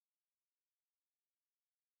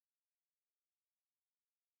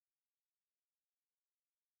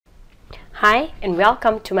Hi and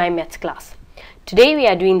welcome to my maths class. Today we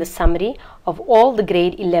are doing the summary of all the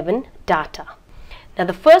grade 11 data. Now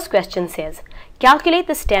the first question says, calculate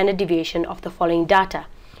the standard deviation of the following data.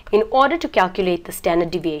 In order to calculate the standard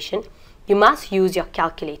deviation, you must use your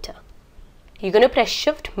calculator. You're going to press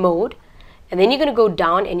shift mode and then you're going to go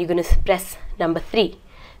down and you're going to press number 3.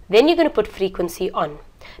 Then you're going to put frequency on.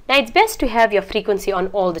 Now it's best to have your frequency on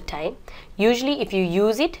all the time. Usually if you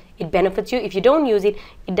use it, it benefits you. If you don't use it,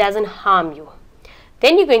 it doesn't harm you.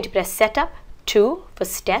 Then you're going to press setup 2 for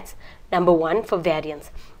stats, number 1 for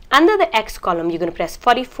variance. Under the X column, you're going to press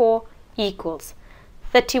 44 equals,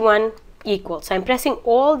 31 equals. So I'm pressing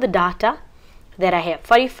all the data that I have.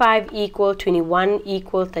 45 equal, 21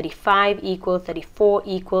 equal, 35 equal, 34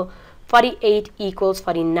 equal, 48 equals,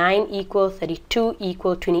 49 equal, 32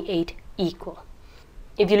 equal, 28 equal.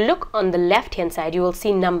 If you look on the left hand side, you will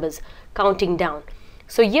see numbers counting down.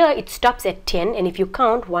 So here it stops at 10, and if you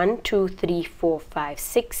count 1, 2, 3, 4, 5,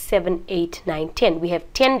 6, 7, 8, 9, 10, we have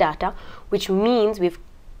 10 data, which means we've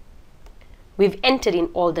entered in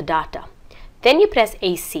all the data. Then you press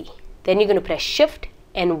AC. Then you're going to press shift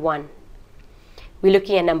and 1. We're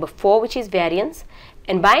looking at number 4, which is variance.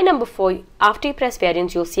 And by number 4, after you press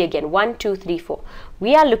variance, you'll see again 1, 2, 3, 4.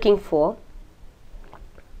 We are looking for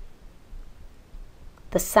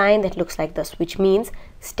the sign that looks like this, which means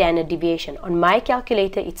standard deviation. On my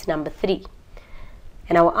calculator, it's number 3.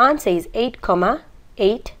 And our answer is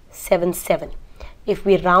 8,877. If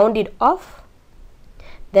we round it off,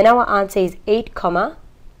 then our answer is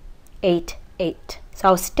 8,88. So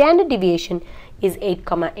our standard deviation is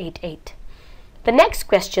 8,88. The next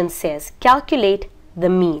question says, calculate the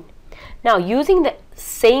mean. Now, using the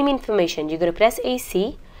same information, you're going to press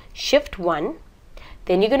AC, shift 1,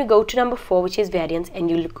 then you're going to go to number 4, which is variance, and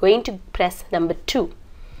you're going to press number 2,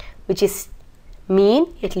 which is mean.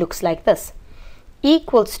 It looks like this,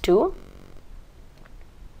 equals to,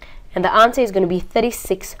 and the answer is going to be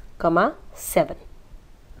 36,7.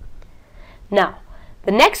 Now,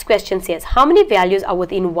 the next question says, how many values are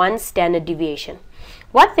within one standard deviation?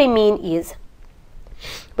 What they mean is,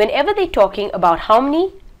 whenever they're talking about how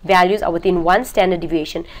many values are within one standard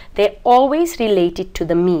deviation, they're always related to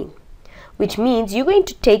the mean, which means you're going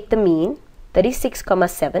to take the mean,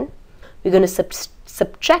 36,7, we're going to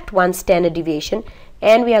subtract one standard deviation,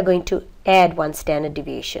 and we are going to add one standard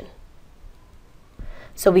deviation.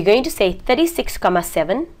 So we're going to say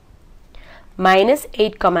 36,7 minus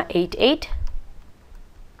 8,88,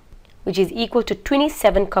 which is equal to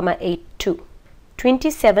 27,82.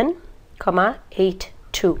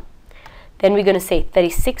 27,82. Then we're going to say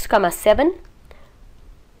 36,7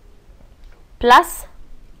 plus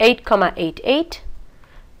 8,88,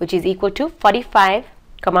 which is equal to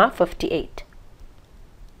 45,58.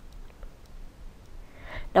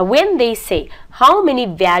 Now when they say how many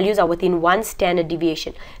values are within one standard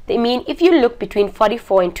deviation, they mean if you look between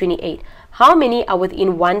 44 and 28, how many are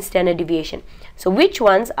within one standard deviation? So which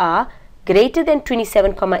ones are greater than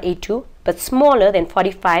 27,82 but smaller than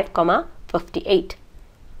 45,58?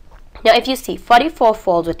 Now if you see, 44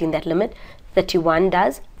 falls within that limit, 31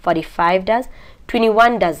 does, 45 does,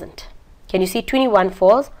 21 doesn't. Can you see 21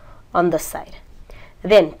 falls on this side?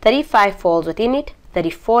 Then 35 falls within it,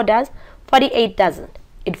 34 does, 48 doesn't.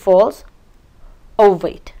 It falls over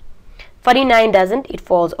it. 49 doesn't, it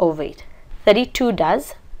falls over it. 32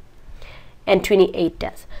 does, and 28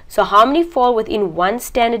 does. So how many fall within one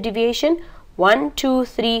standard deviation? 1, 2,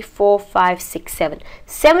 3, 4, 5, 6, 7.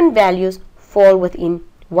 7 values fall within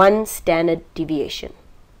one standard deviation.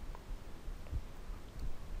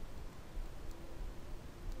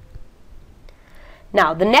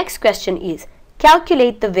 Now the next question is,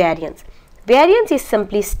 calculate the variance. Variance is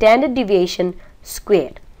simply standard deviation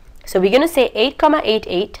squared. So we're going to say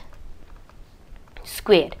 8,88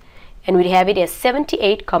 squared, and we have it as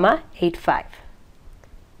 78,85.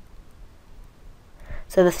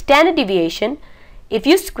 So the standard deviation, if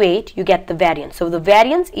you square it, you get the variance. So the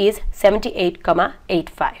variance is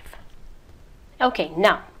 78,85. Okay,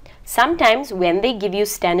 now sometimes when they give you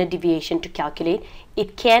standard deviation to calculate,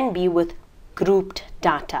 it can be with grouped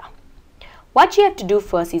data. What you have to do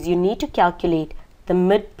first is you need to calculate the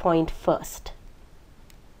midpoint first.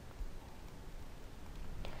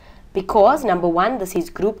 Because number 1, this is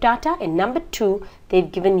group data, and number 2,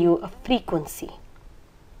 they've given you a frequency.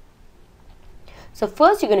 So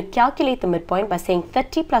first you're going to calculate the midpoint by saying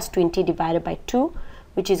 30 plus 20 divided by 2,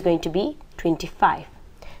 which is going to be 25.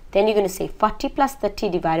 Then you're going to say 40 plus 30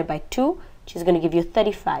 divided by 2, which is going to give you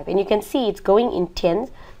 35. And you can see it's going in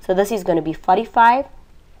tens. So this is going to be 45,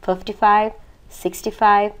 55,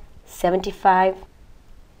 65, 75,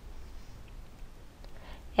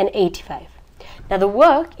 and 85. Now the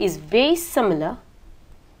work is very similar.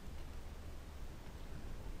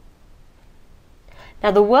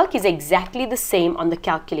 Now the work is exactly the same on the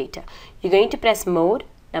calculator. You're going to press mode,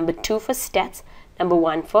 number 2 for stats, number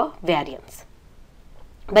 1 for variance.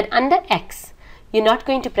 But under X, you're not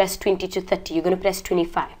going to press 20 to 30, you're going to press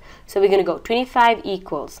 25. So we're going to go 25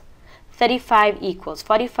 equals, 35 equals,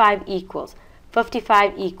 45 equals,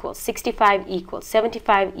 55 equals, 65 equals,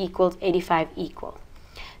 75 equals, 85 equals.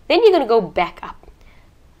 Then you're going to go back up.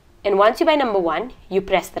 And once you're by number 1, you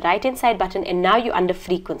press the right hand side button and now you're under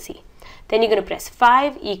frequency. Then you're going to press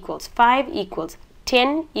 5 equals,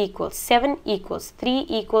 10 equals, 7 equals, 3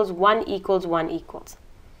 equals, 1 equals, 1 equals.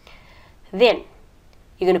 Then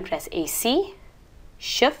you're going to press AC,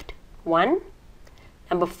 shift 1,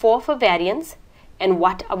 number 4 for variance, and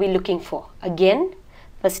what are we looking for? Again,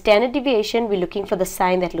 for standard deviation, we're looking for the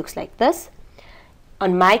sign that looks like this.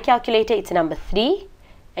 On my calculator, it's number 3,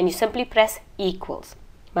 and you simply press equals.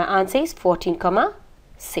 My answer is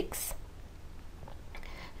 14,6.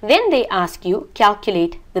 Then they ask you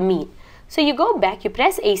calculate the mean. So you go back, you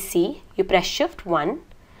press AC, you press shift 1,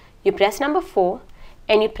 you press number 4,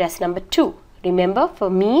 and you press number 2. Remember, for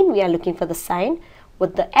mean, we are looking for the sign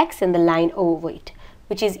with the X and the line over it,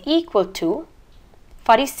 which is equal to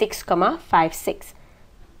 46,56.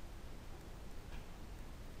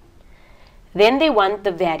 Then they want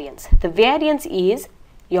the variance. The variance is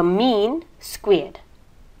your mean squared.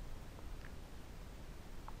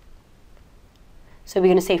 So we're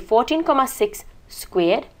going to say 14,6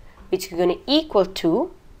 squared, which is going to equal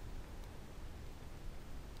to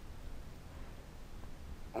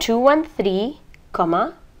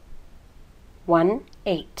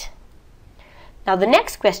 213,18. Now the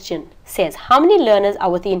next question says how many learners are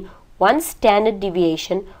within one standard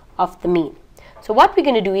deviation of the mean. So what we're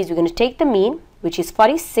going to do is we're going to take the mean, which is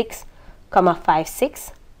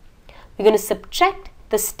 46,56. We're going to subtract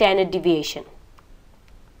the standard deviation,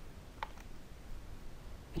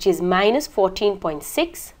 which is minus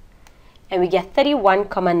 14.6, and we get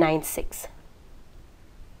 31,96.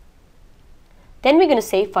 Then we're going to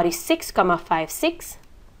say 46,56,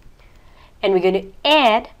 and we're going to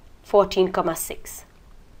add 14,6,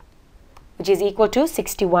 which is equal to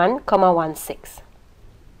 61,16.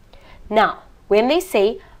 Now, when they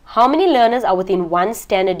say how many learners are within one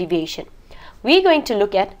standard deviation, we're going to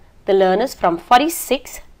look at the learners from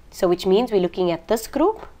 46, so which means we're looking at this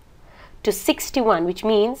group, to 61, which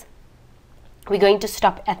means we're going to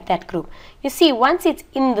stop at that group. You see, once it's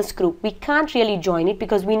in this group, we can't really join it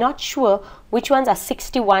because we're not sure which ones are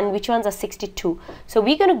 61, which ones are 62. So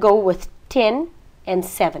we're going to go with 10 and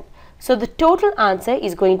 7. So the total answer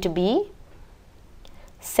is going to be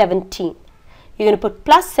 17. You're going to put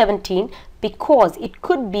plus 17 because it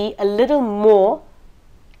could be a little more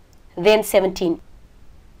than 17.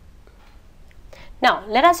 Now,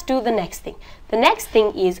 let us do the next thing. The next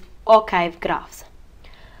thing is archive graphs.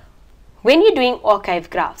 When you're doing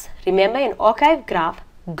archive graphs, remember an archive graph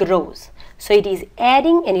grows. So it is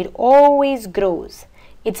adding and it always grows.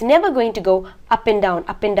 It's never going to go up and down,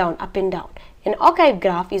 up and down, up and down. An archive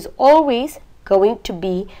graph is always going to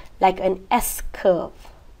be like an S curve.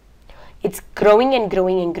 It's growing and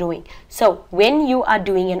growing and growing. So when you are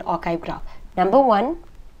doing an archive graph, number 1,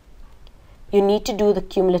 you need to do the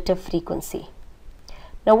cumulative frequency.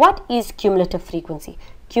 Now what is cumulative frequency?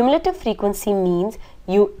 Cumulative frequency means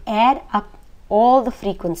you add up all the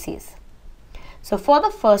frequencies. So for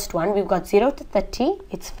the first one, we've got 0 to 30,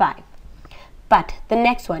 it's 5. But the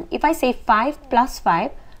next one, if I say 5 plus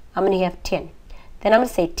 5, I'm going to have 10. Then I'm going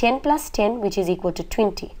to say 10 plus 10, which is equal to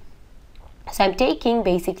 20. So I'm taking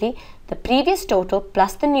basically the previous total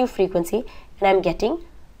plus the new frequency, and I'm getting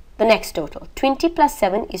the next total. 20 plus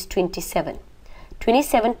 7 is 27.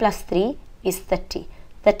 27 plus 3 is 30.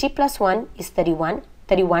 30 plus 1 is 31.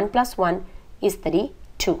 31 plus 1 is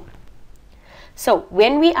 32. So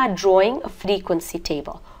when we are drawing a frequency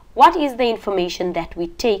table, what is the information that we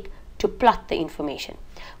take to plot the information?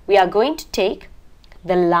 We are going to take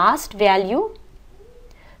the last value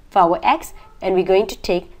for our x, and we're going to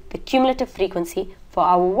take the cumulative frequency for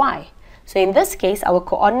our y. So in this case, our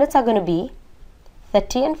coordinates are going to be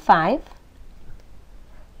 30 and 5,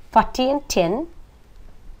 40 and 10.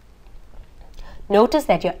 Notice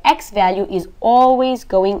that your x value is always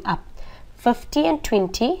going up. 50 and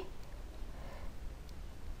 20,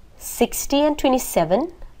 60 and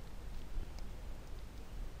 27,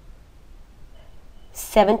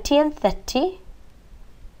 70 and 30,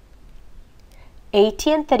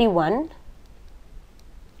 80 and 31,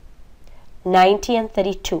 90 and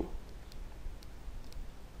 32.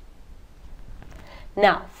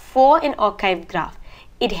 Now, for an archive graph,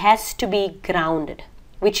 it has to be grounded.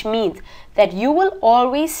 which means that you will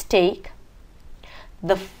always take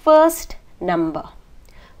the first number,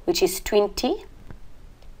 which is 20,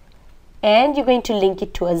 and you're going to link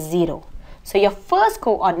it to a 0. So your first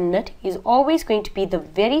coordinate is always going to be the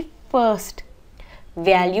very first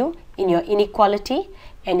value in your inequality,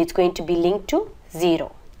 and it's going to be linked to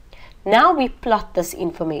 0. Now we plot this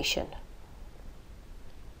information.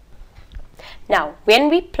 Now when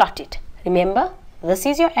we plot it, remember, this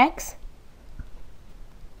is your x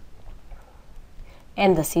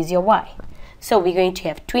and this is your y. So we're going to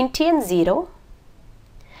have 20 and 0,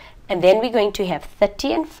 and then we're going to have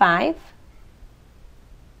 30 and 5,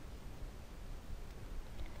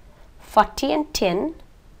 40 and 10,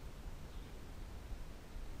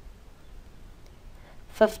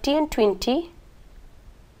 50 and 20,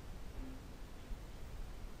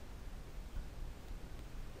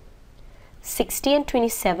 60 and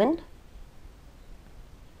 27,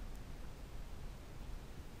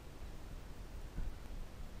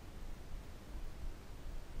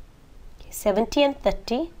 70 and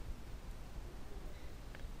 30,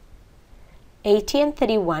 80 and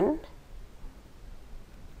 31,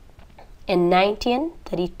 and 90 and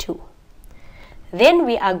 32. Then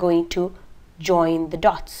we are going to join the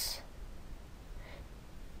dots.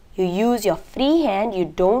 You use your free hand, you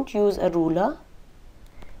don't use a ruler,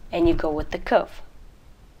 and you go with the curve.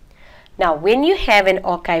 Now when you have an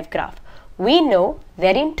archive graph, we know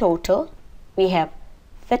that in total we have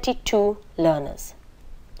 32 learners.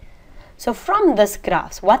 So from this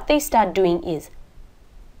graphs, what they start doing is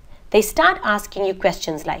they start asking you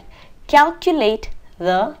questions like calculate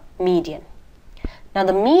the median. Now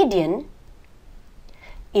the median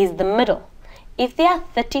is the middle. If there are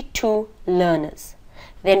 32 learners,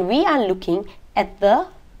 then we are looking at the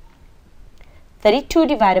 32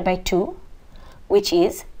 divided by 2, which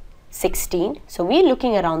is 16. So we're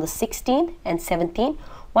looking around the 16 and 17.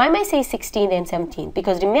 Why am I saying 16 and 17?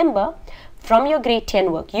 Because remember, from your grade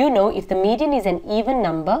 10 work, you know if the median is an even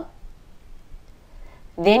number,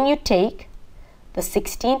 then you take the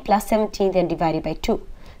 16 plus 17 and divide it by 2.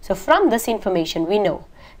 So from this information, we know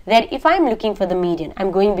that if I'm looking for the median,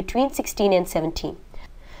 I'm going between 16 and 17.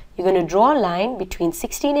 You're going to draw a line between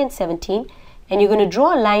 16 and 17, and you're going to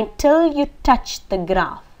draw a line till you touch the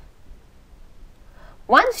graph.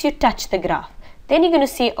 Once you touch the graph, then you're going to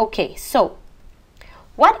say, okay, so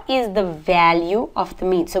what is the value of the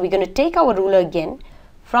mean? So we're going to take our ruler again.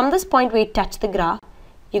 From this point where you touch the graph,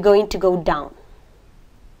 you're going to go down.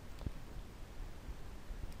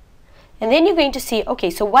 And then you're going to see,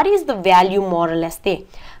 okay, so what is the value more or less there?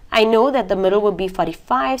 I know that the middle will be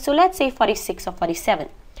 45, so let's say 46 or 47.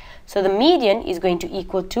 So the median is going to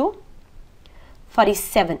equal to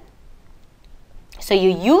 47. So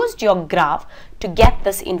you used your graph to get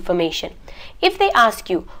this information. If they ask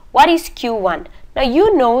you, what is Q1? Now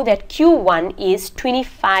you know that Q1 is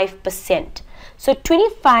 25%. So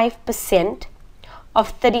 25% of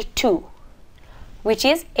 32, which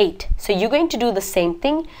is 8. So you're going to do the same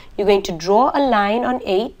thing. You're going to draw a line on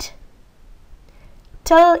 8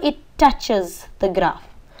 till it touches the graph.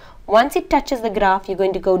 Once it touches the graph, you're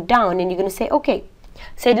going to go down and you're going to say, okay,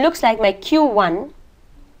 so it looks like my Q1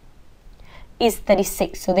 is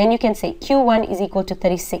 36. So then you can say Q1 is equal to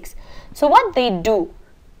 36. So what they do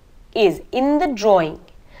is in the drawing,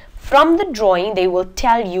 from the drawing they will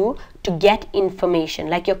tell you to get information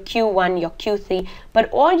like your Q1, your Q3, but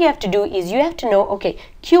all you have to do is you have to know, okay,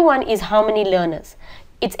 Q1 is how many learners?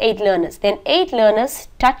 It's 8 learners. Then 8 learners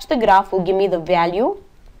touch the graph will give me the value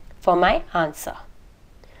for my answer.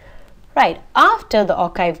 Right, after the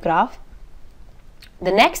archive graph,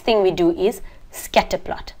 the next thing we do is scatter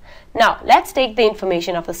plot. Now let's take the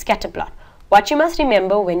information of the scatter plot. What you must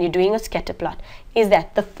remember when you're doing a scatter plot is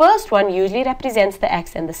that the first one usually represents the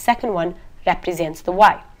x and the second one represents the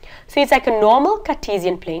y. So it's like a normal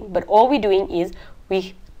Cartesian plane, but all we're doing is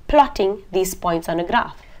we're plotting these points on a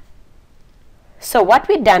graph. So what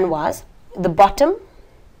we done was, the bottom,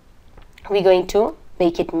 we're going to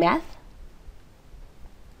make it math,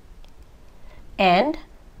 and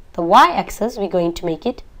the y-axis, we're going to make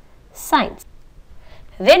it science.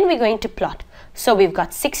 Then we're going to plot. So we've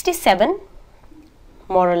got 67,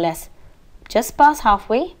 more or less just past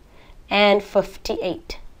halfway, and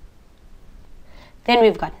 58. Then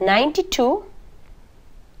we've got 92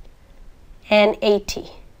 and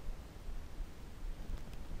 80.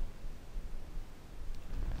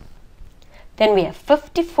 Then we have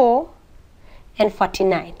 54 and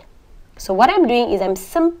 49. So what I'm doing is I'm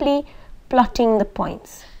simply plotting the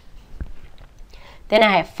points. Then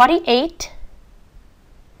I have 48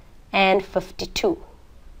 and 52.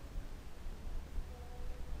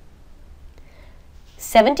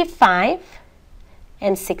 75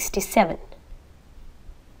 and 67.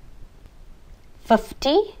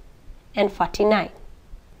 50 and 49.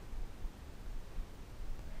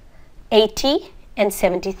 80 and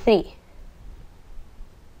 73.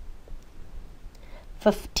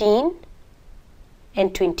 15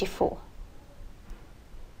 and 24.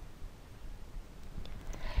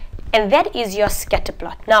 And that is your scatter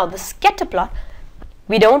plot. Now the scatter plot,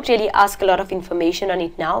 we don't really ask a lot of information on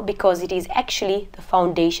it now because it is actually the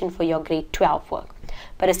foundation for your grade 12 work.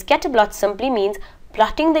 But a scatter plot simply means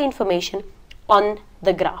plotting the information on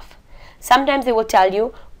the graph. Sometimes they will tell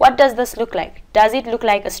you, what does this look like? Does it look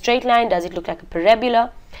like a straight line? Does it look like a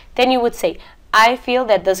parabola? Then you would say, I feel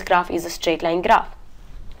that this graph is a straight line graph.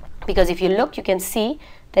 Because if you look, you can see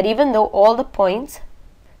that even though all the points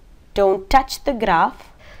don't touch the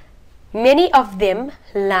graph, many of them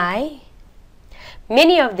lie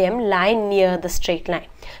near the straight line.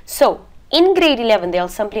 So in grade 11, they'll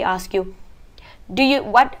simply ask you,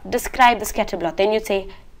 describe the scatter plot? Then you say,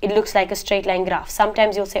 it looks like a straight line graph.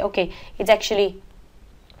 Sometimes you'll say, okay, it's actually,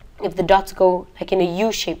 if the dots go like in a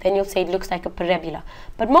U shape, then you'll say it looks like a parabola.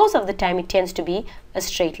 But most of the time it tends to be a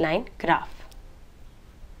straight line graph.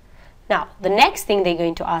 Now, the next thing they're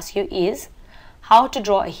going to ask you is how to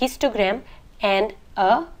draw a histogram and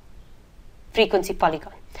a frequency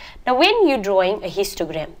polygon. Now, when you're drawing a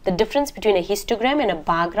histogram, the difference between a histogram and a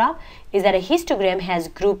bar graph is that a histogram has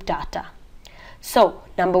group data. So,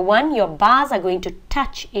 number one, your bars are going to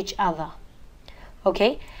touch each other.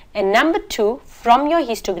 Okay? And number two, from your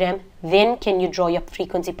histogram, then can you draw your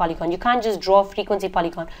frequency polygon. You can't just draw a frequency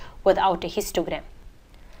polygon without a histogram.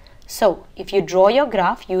 So, if you draw your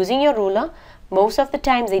graph using your ruler, most of the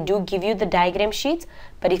times they do give you the diagram sheets,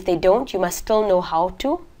 but if they don't, you must still know how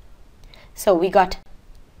to. So, we got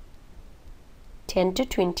 10 to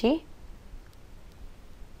 20,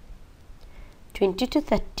 20 to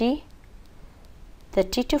 30,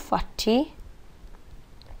 30 to 40,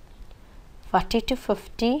 40 to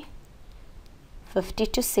 50, 50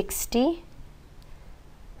 to 60,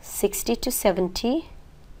 60 to 70,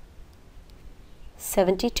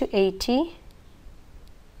 70 to 80,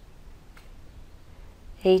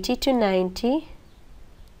 80 to 90,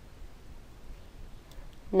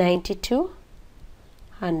 90 to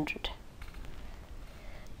 100.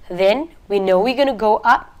 Then we know we're going to go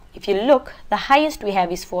up. If you look, the highest we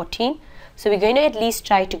have is 14. So we're going to at least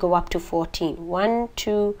try to go up to 14. 1,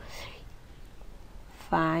 2,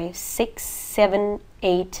 5, 6, 7,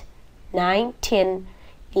 8, 9, 10,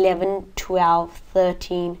 11, 12,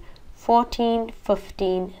 13, 14,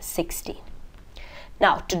 15, 16.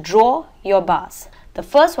 Now to draw your bars, the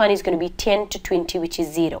first one is going to be 10 to 20, which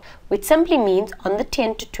is 0, which simply means on the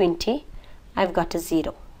 10 to 20, I've got a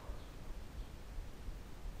 0.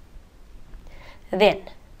 Then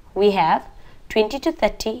we have 20 to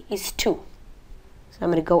 30 is 2. So I'm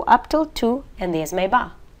going to go up till 2 and there's my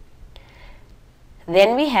bar.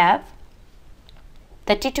 Then we have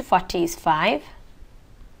 30 to 40 is 5.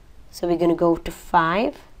 So we're going to go to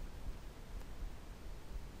 5.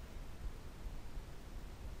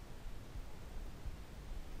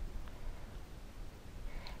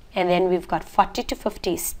 And then we've got 40 to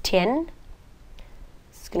 50 is 10.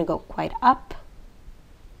 It's going to go quite up.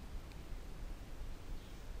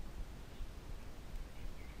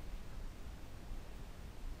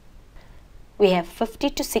 We have 50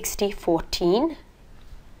 to 60, 14.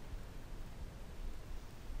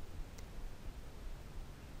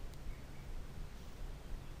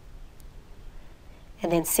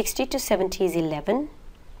 And then 60 to 70 is 11.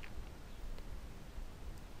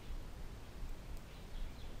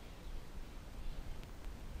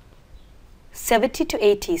 '70 to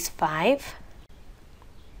 80 is 5.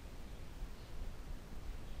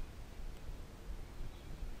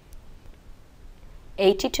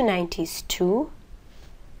 '80 to 90 is 2.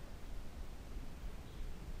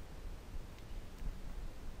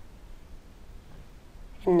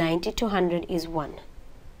 And 90 to 100 is 1.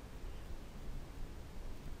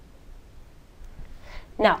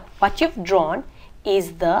 Now, what you've drawn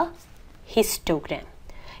is the histogram.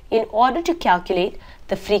 In order to calculate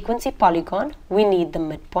the frequency polygon, we need the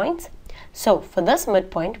midpoints. So, for this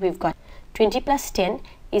midpoint, we've got 20 plus 10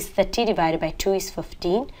 is 30 divided by 2 is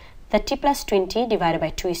 15. 30 plus 20 divided by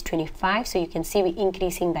 2 is 25. So, you can see we're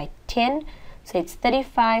increasing by 10. So, it's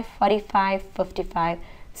 35, 45, 55,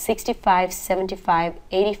 65, 75,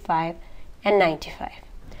 85, and 95.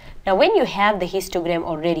 Now, when you have the histogram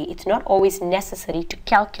already, it's not always necessary to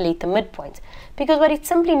calculate the midpoints, because what it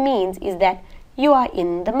simply means is that you are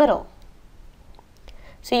in the middle.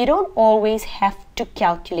 So you don't always have to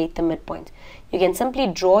calculate the midpoints. You can simply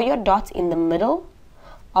draw your dots in the middle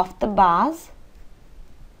of the bars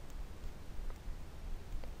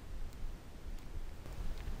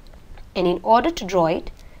And in order to draw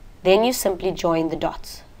it, then you simply join the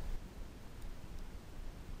dots.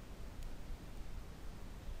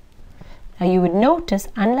 Now you would notice,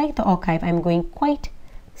 unlike the archive, I'm going quite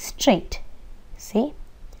straight. See?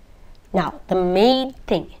 Now the main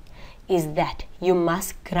thing is that you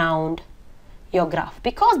must ground your graph.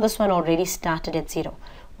 Because this one already started at 0,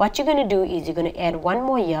 what you're going to do is you're going to add one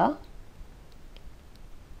more here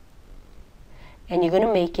and you're going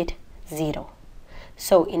to make it 0.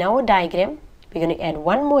 So in our diagram, we're going to add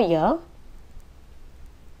one more here.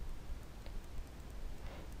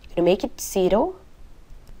 You're going to make it 0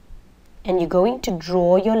 and you're going to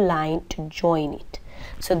draw your line to join it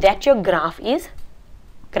so that your graph is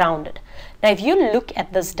grounded. Now if you look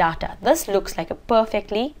at this data, this looks like a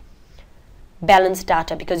perfectly balanced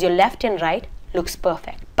data because your left and right looks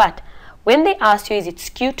perfect. But when they ask you is it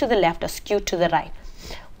skewed to the left or skewed to the right,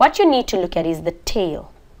 what you need to look at is the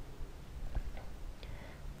tail.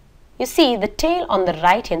 You see the tail on the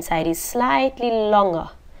right hand side is slightly longer.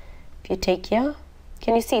 If you take here,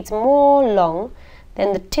 can you see it's more long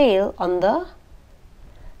than the tail on the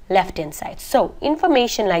left hand side. So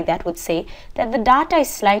information like that would say that the data is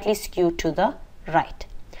slightly skewed to the right.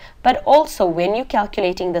 But also when you're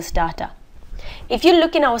calculating this data, if you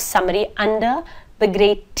look in our summary under the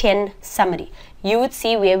grade 10 summary, you would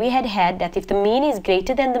see where we had that if the mean is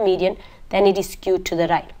greater than the median, then it is skewed to the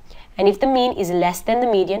right. And if the mean is less than the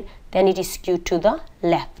median, then it is skewed to the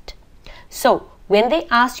left. So when they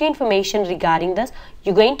ask you information regarding this,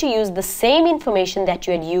 you're going to use the same information that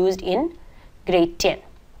you had used in grade 10.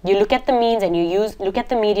 You look at the means and you look at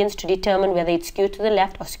the medians to determine whether it's skewed to the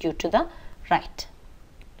left or skewed to the right.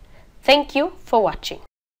 Thank you for watching.